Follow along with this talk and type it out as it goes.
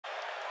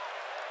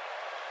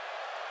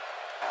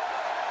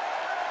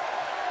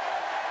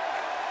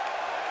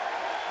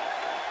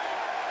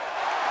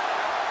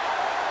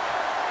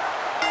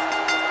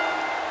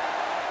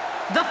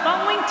The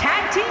following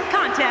tag team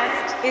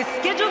contest is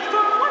scheduled for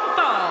one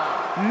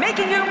fall.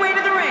 Making her way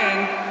to the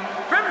ring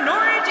from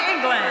Norwich,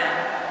 England,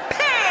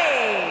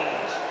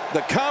 Paige.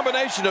 The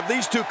combination of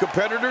these two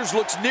competitors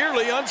looks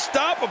nearly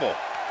unstoppable.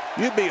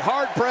 You'd be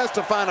hard-pressed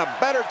to find a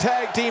better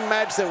tag team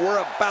match than we're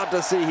about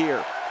to see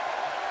here.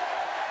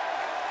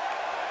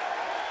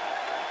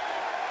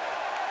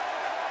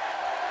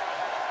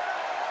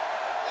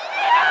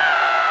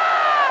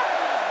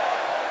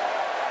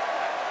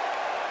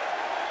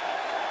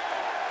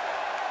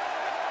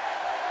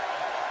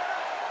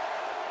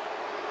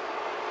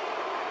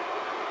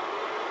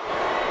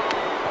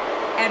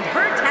 And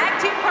her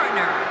tag team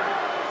partner,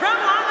 from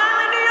Long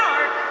Island, New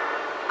York,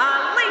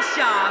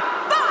 Alicia.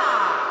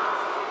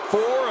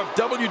 Four of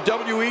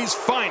WWE's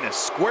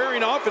finest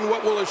squaring off in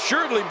what will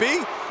assuredly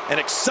be an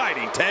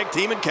exciting tag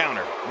team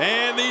encounter.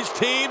 And these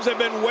teams have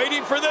been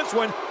waiting for this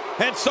one,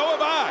 and so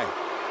have I.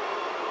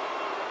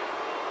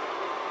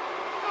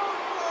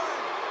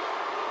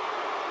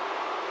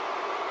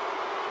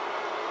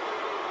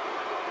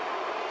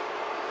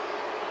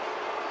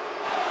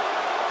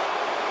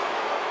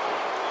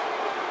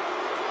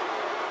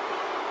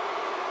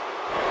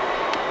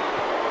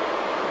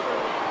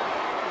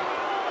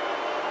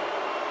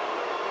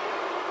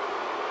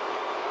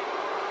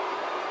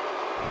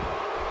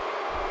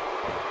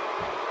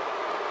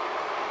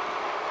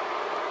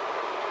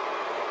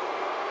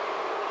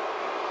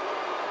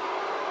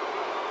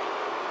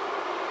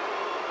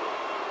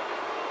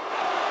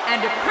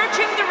 And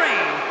approaching the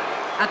ring,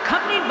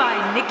 accompanied by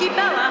Nikki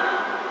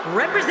Bella,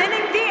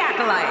 representing the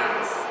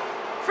Acolytes.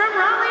 From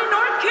Raleigh,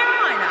 North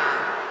Carolina,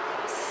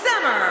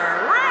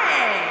 Summer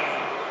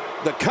Rae.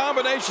 The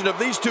combination of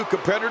these two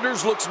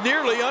competitors looks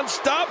nearly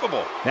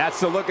unstoppable.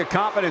 That's the look of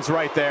confidence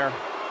right there.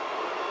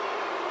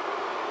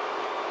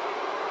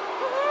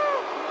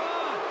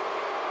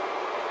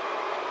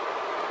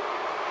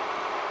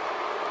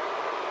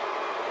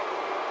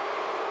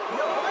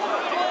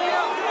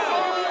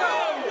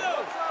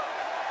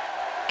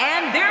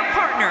 And their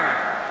partner,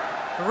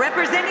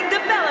 representing the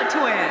Bella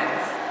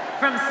Twins,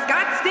 from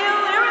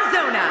Scottsdale,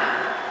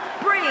 Arizona,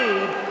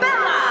 Brie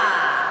Bella.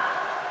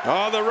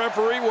 Oh, the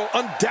referee will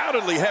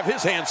undoubtedly have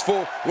his hands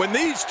full when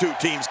these two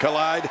teams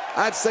collide.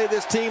 I'd say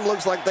this team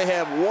looks like they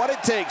have what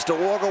it takes to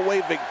walk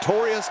away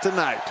victorious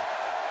tonight.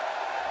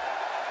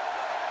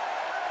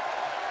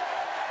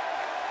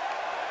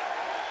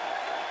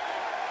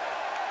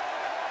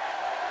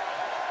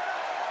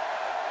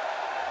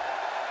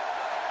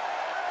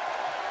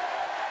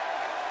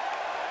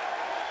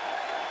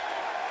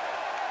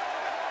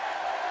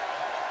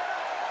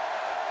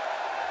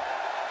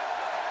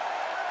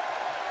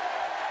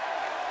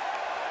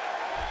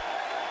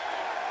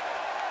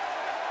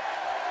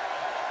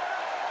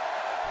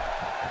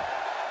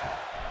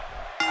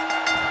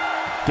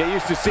 Get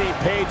used to seeing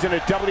Paige in a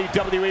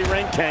WWE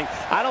ring, King.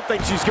 I don't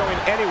think she's going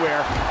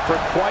anywhere for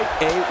quite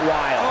a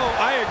while. Oh,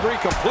 I agree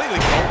completely,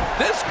 Cole.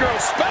 This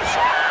girl's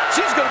special.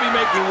 She's going to be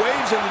making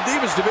waves in the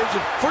Divas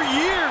division for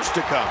years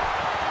to come.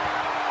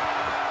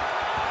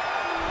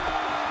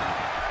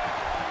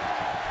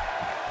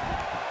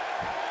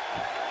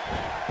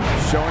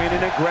 Showing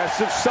an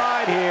aggressive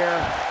side here.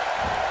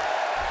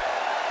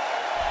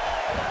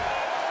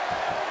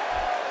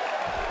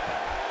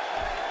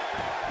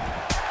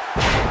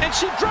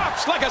 She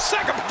drops like a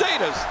sack of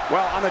potatoes.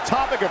 Well, on the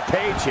topic of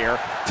Paige here,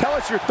 tell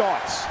us your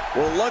thoughts.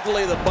 Well,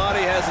 luckily the body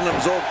hasn't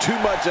absorbed too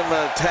much of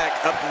an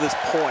attack up to this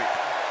point.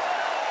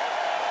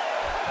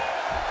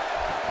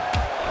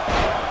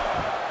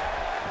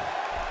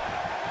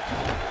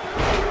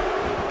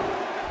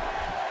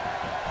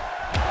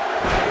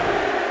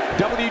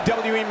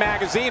 WWE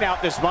Magazine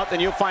out this month,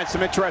 and you'll find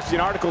some interesting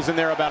articles in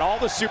there about all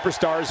the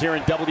superstars here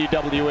in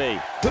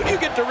WWE. Who do you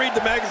get to read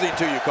the magazine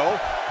to, you Cole?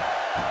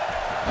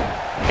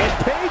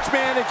 And Paige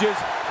manages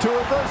to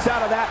reverse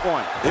out of that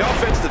one. The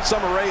offense that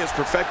Summer Rae has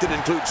perfected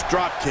includes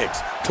drop kicks,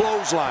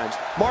 clotheslines,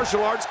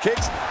 martial arts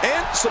kicks,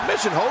 and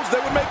submission holds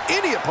that would make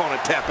any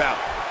opponent tap out.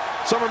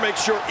 Summer makes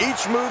sure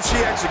each move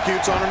she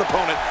executes on an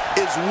opponent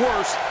is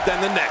worse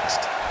than the next.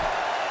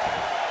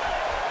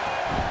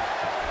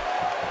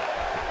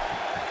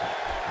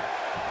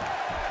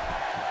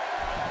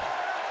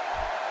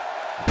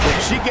 When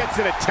she gets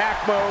in attack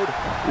mode,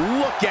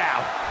 look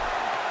out.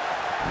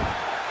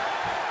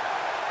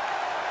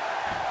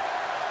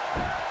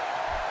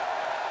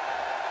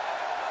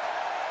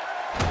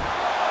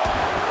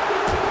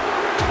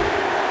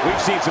 We've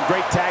seen some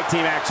great tag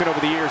team action over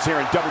the years here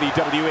in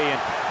WWE,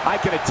 and I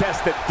can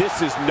attest that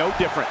this is no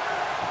different.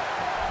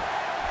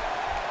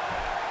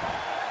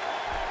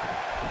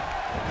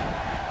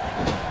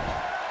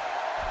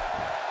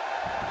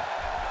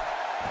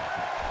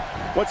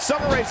 What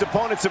Summer Rae's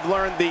opponents have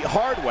learned the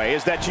hard way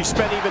is that she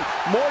spent even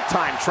more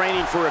time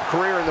training for a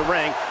career in the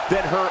ring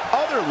than her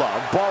other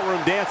love,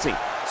 ballroom dancing.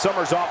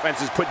 Summer's offense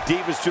has put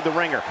divas to the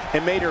ringer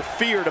and made her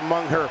feared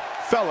among her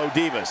fellow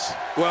divas.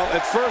 Well,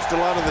 at first, a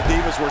lot of the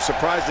divas were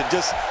surprised at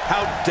just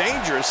how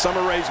dangerous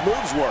Summer Rae's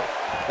moves were.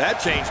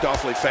 That changed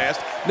awfully fast.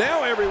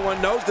 Now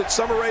everyone knows that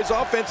Summer Rae's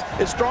offense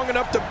is strong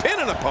enough to pin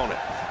an opponent.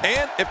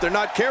 And if they're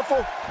not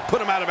careful, put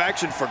them out of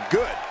action for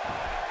good.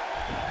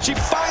 She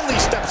finally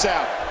steps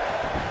out.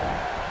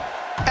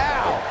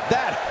 Ow,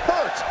 that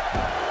hurt.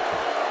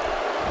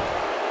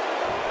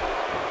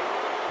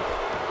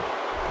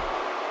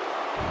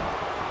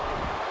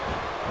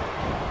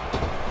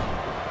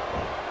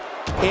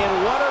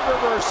 And what a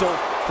reversal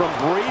from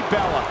Brie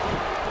Bella.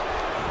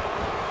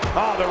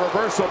 Oh, the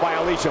reversal by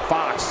Alicia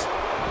Fox.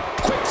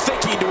 Quick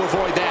thinking to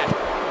avoid that.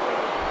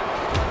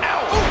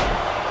 Ow!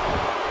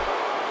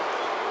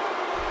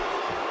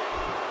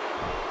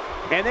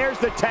 And there's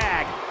the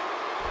tag.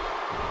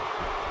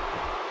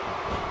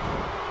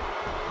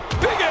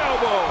 Big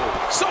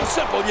elbow! So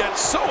simple yet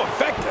so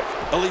effective.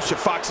 Alicia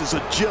Fox's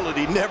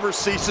agility never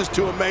ceases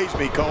to amaze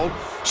me, Cole.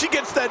 She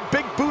gets that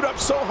big boot up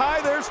so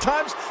high, there's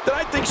times that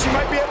I think she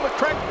might be able to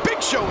crack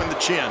Big Show in the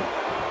chin.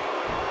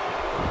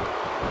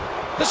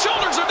 The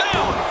shoulders are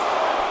down.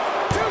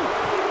 2.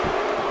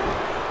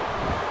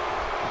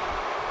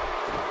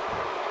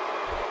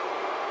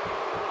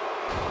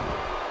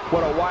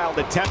 What a wild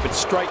attempt at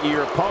striking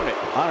your opponent.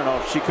 I don't know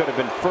if she could have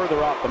been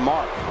further off the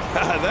mark.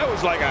 That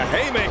was like a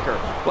haymaker,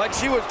 like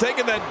she was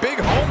taking that big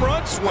home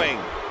run swing.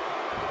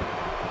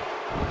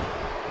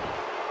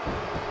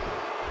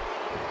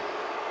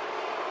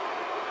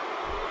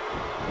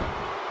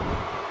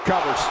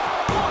 Covers.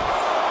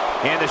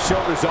 And the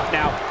shoulders up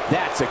now.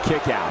 That's a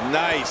kick out.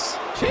 Nice.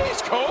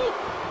 Jeez, Cole.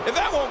 If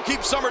that won't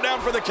keep Summer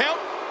down for the count,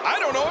 I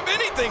don't know if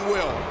anything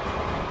will.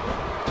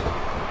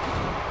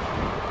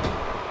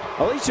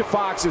 Alicia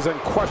Fox is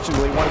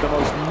unquestionably one of the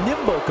most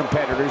nimble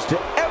competitors to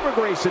ever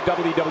grace a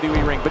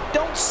WWE ring, but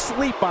don't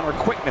sleep on her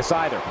quickness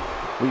either.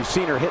 We've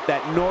seen her hit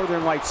that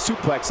Northern Lights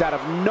suplex out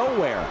of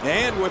nowhere.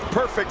 And with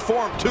perfect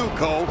form too,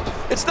 Cole.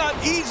 It's not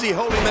easy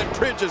holding that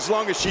bridge as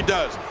long as she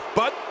does,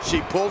 but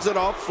she pulls it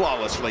off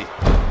flawlessly.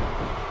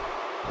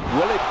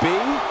 Will it be?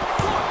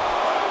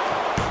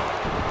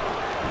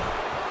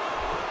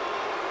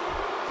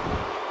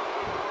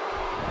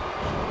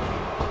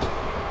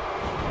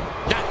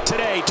 Not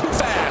today, too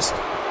fast.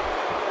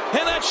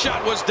 And that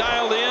shot was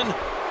dialed in.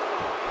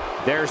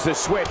 There's the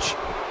switch.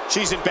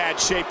 She's in bad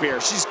shape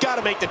here. She's got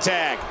to make the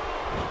tag.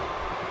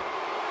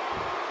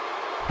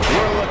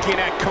 We're looking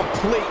at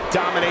complete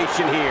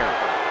domination here.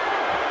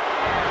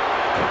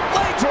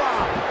 Leg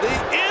drop. The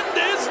end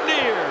is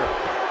near.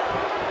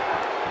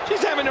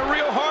 She's having a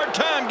real hard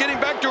time getting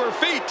back to her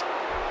feet.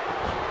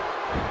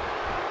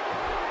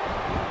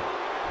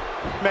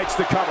 Makes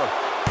the cover.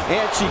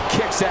 And she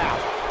kicks out.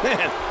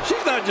 Man,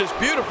 she's not just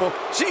beautiful,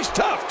 she's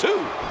tough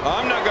too.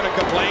 I'm not going to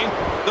complain.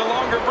 The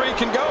longer Brie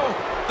can go,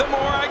 the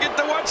more I get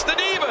to watch the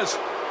Divas.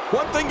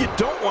 One thing you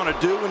don't want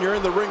to do when you're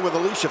in the ring with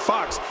Alicia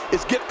Fox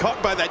is get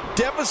caught by that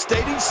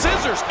devastating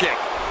scissors kick.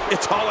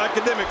 It's all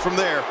academic from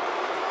there.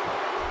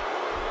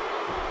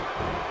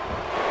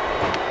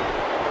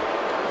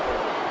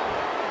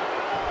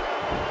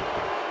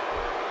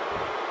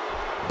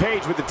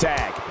 Paige with the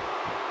tag.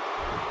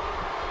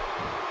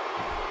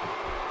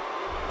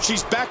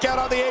 She's back out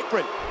on the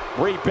apron.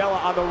 Brie Bella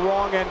on the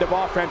wrong end of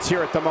offense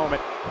here at the moment.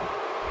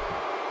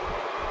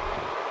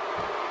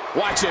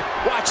 Watch it,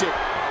 watch it.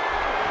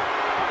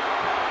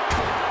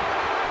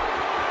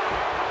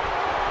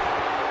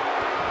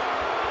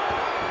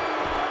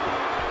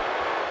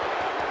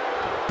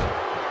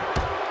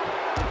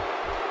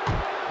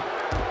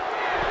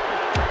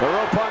 The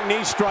rope-hung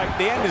knee strike.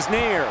 The end is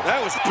near.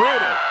 That was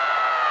brutal.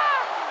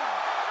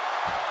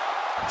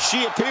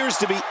 She appears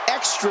to be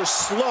extra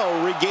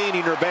slow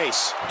regaining her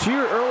base. To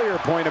your earlier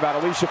point about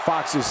Alicia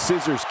Fox's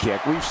scissors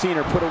kick, we've seen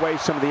her put away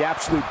some of the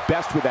absolute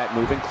best with that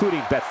move,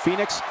 including Beth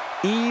Phoenix,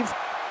 Eve,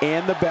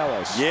 and the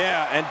Bellas.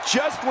 Yeah, and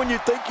just when you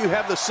think you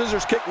have the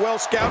scissors kick well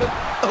scouted,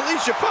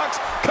 Alicia Fox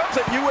comes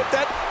at you with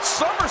that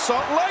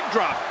somersault leg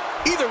drop.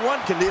 Either one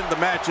can end the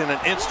match in an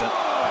instant.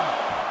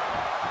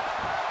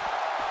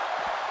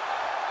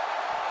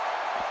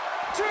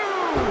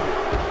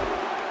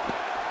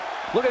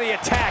 Look at the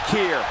attack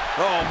here.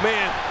 Oh,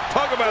 man.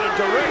 Talk about a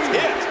direct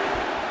hit.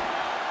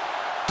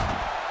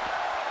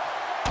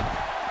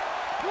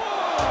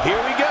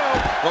 Here we go.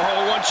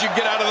 Oh, once you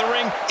get out of the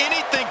ring,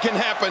 anything can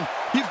happen.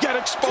 You've got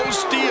exposed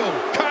steel,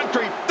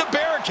 concrete, the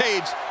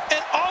barricades,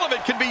 and all of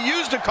it can be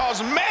used to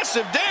cause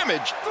massive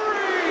damage. 3.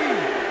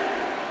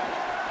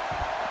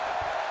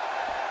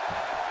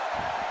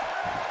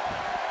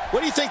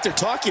 What do you think they're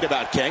talking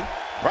about, King?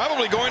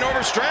 Probably going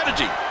over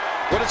strategy.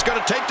 What it's going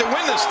to take to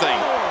win this thing.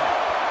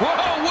 Whoa,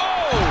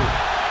 whoa!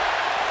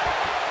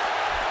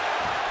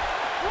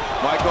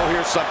 Michael,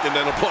 here's something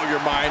that'll blow your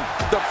mind.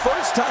 The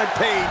first time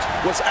Paige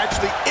was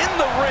actually in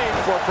the ring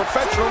for a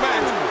professional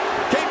match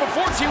came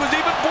before she was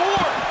even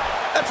born.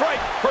 That's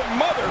right, her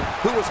mother,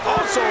 who was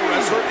also a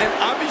wrestler and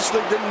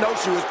obviously didn't know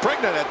she was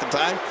pregnant at the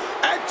time,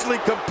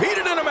 actually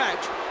competed in a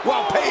match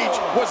while Paige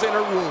was in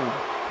her womb.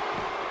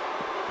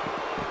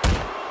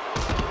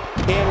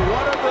 And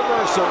what a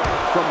reversal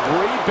from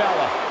Brie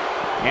Bella.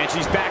 And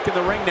she's back in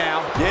the ring now.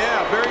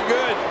 Yeah, very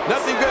good.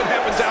 Nothing good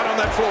happens out on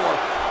that floor.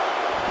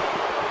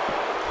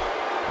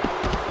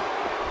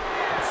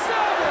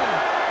 7.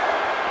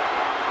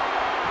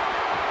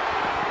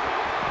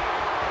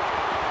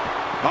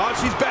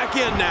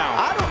 back in now.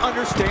 I don't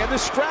understand the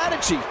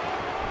strategy.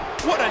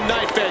 What a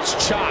knife-edge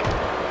chop.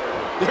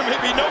 There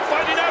may be no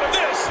fighting out of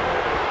this.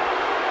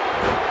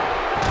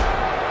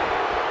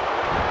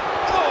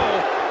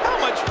 Oh, how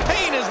much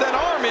pain is that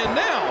arm in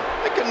now?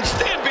 I couldn't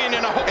stand being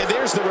in a hole. And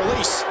there's the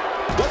release.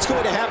 What's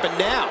going to happen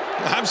now?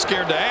 I'm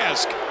scared to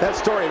ask. That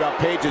story about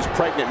Paige's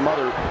pregnant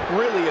mother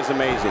really is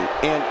amazing.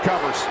 And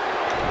covers.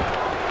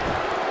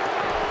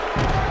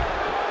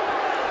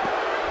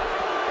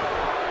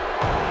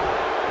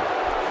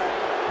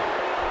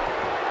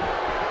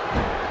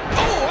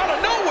 Oh, out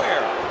of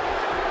nowhere.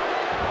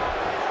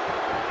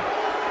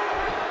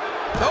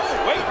 Oh,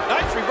 wait,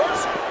 nice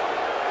reversal.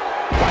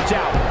 Watch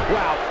out.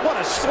 Wow,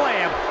 what a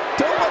slam.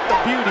 Don't let the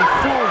beauty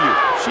fool you.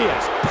 She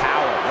has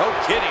power. No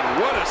kidding.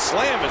 What a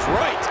slam is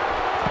right.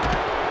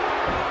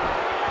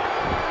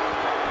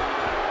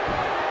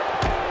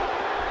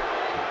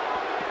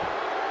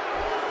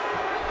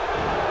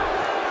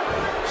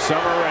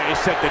 Summer Rae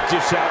set the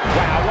dish out.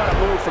 Wow, what a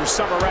move from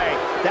Summer Rae.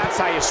 That's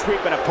how you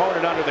sweep an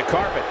opponent under the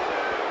carpet.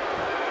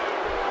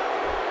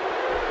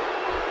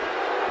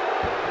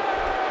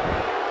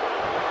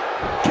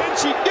 Can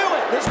she do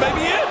it? This may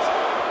be it.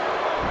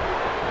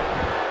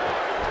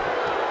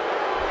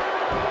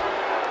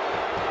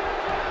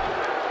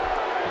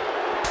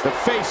 The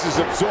face is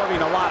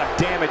absorbing a lot of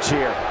damage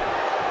here.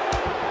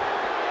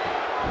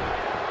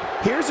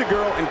 Here's a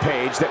girl in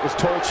Paige that was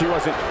told she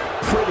wasn't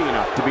pretty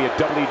enough to be a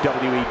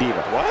WWE diva.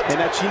 What? And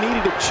that she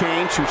needed to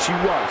change who she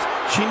was.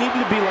 She needed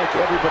to be like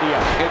everybody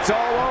else. It's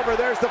all over.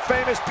 There's the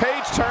famous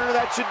Paige turner.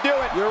 That should do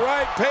it. You're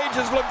right. Paige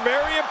has looked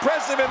very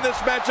impressive in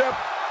this matchup.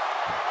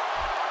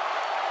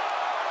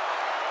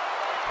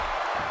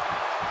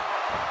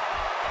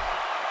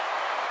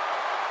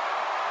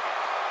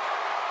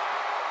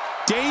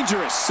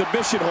 Dangerous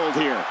submission hold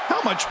here.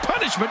 How much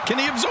punishment can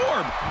he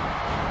absorb?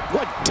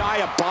 What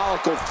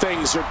diabolical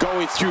things are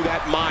going through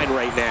that mind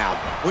right now?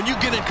 When you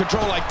get in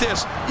control like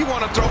this, you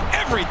want to throw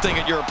everything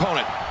at your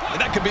opponent.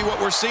 And that could be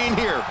what we're seeing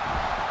here.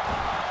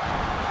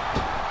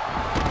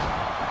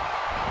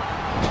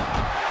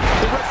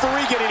 The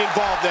referee getting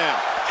involved now.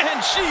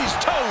 And she's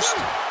toast.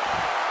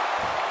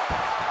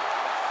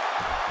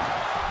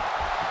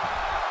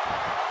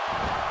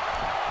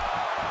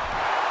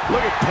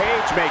 Look at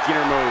Paige making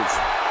her moves.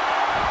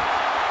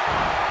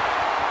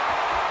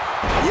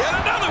 Yet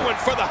another one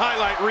for the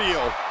highlight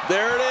reel.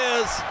 There it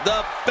is,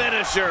 the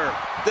finisher.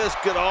 This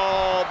could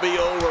all be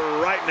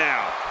over right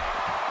now.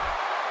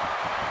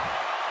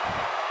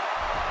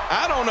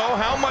 I don't know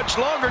how much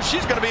longer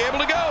she's going to be able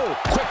to go.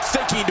 Quick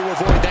thinking to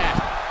avoid that.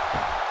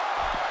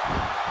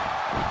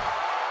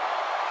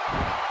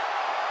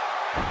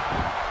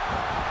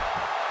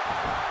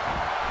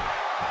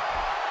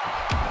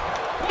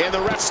 And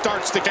the ref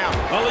starts the count.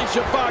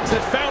 Alicia Fox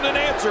has found an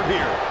answer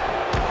here.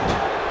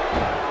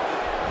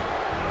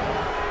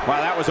 Wow,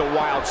 that was a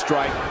wild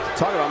strike.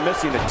 Talk about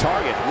missing the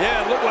target.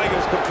 Yeah, it looked like it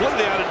was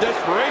completely out of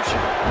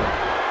desperation.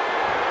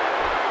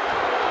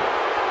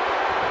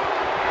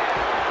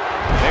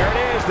 There it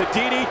is, the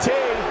DDT.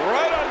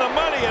 Right on the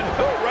money and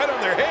right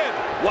on their head.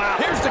 Wow.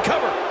 Here's the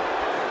cover.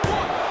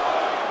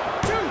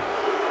 1, 2, 3.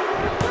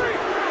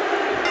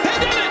 They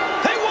did it!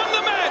 They won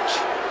the match!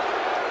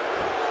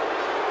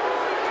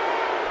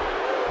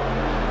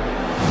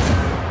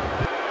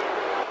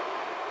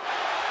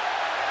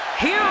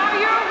 Here are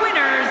your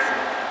winners,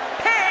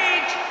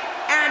 Paige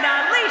and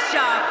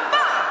Alicia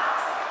Fox.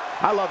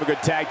 I love a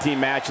good tag team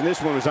match, and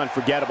this one was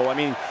unforgettable. I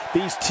mean,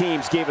 these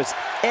teams gave us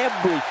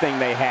everything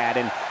they had,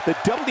 and the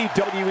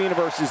WWE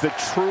Universe is the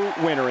true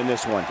winner in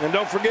this one. And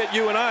don't forget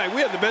you and I,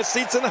 we have the best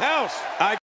seats in the house.